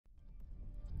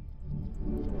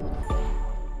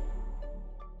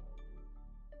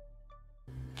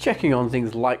checking on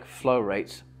things like flow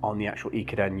rates on the actual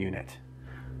Ecodan unit.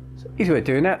 So easy way of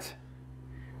doing that.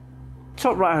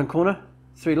 Top right hand corner,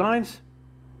 3 lines,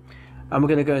 and we're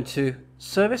going to go into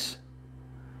service.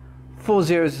 4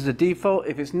 zeros is a default.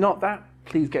 If it's not that,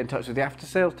 please get in touch with the after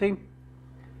sales team.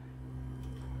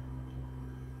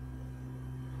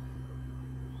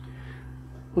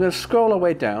 We're going to scroll our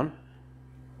way down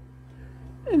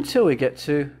until we get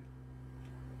to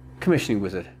commissioning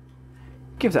wizard.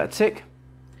 Give that a tick,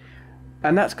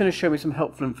 and that's going to show me some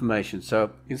helpful information.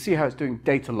 So you can see how it's doing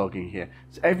data logging here.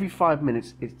 So every 5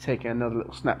 minutes it's taking another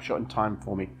little snapshot in time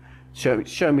for me.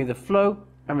 Show me the flow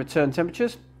and return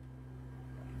temperatures.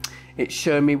 It's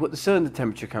showing me what the cylinder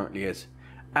temperature currently is,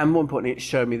 and more importantly, it's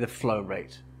showing me the flow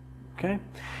rate. Okay.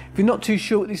 If you're not too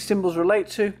sure what these symbols relate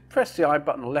to, press the I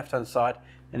button on the left hand side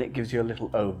and it gives you a little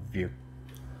overview.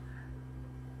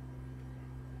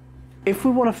 If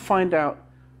we want to find out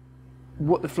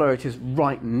what the flow rate is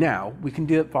right now, we can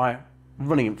do it via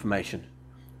running information.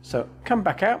 So come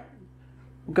back out,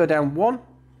 go down 1,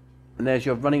 and there's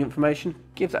your running information.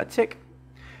 Give that a tick,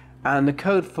 and the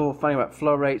code for finding out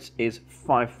flow rates is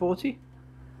 540.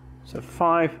 So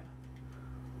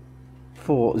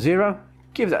 540.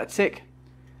 Give that a tick,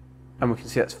 and we can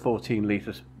see that's 14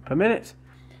 litres per minute.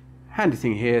 Handy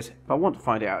thing here is, if I want to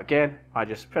find it out again, I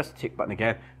just press the tick button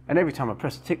again, and every time I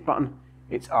press the tick button,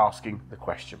 it's asking the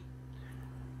question.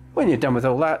 When you're done with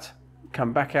all that,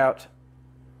 come back out,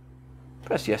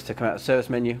 press yes to come out of the service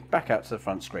menu, back out to the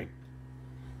front screen.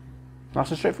 Nice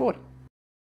and straightforward.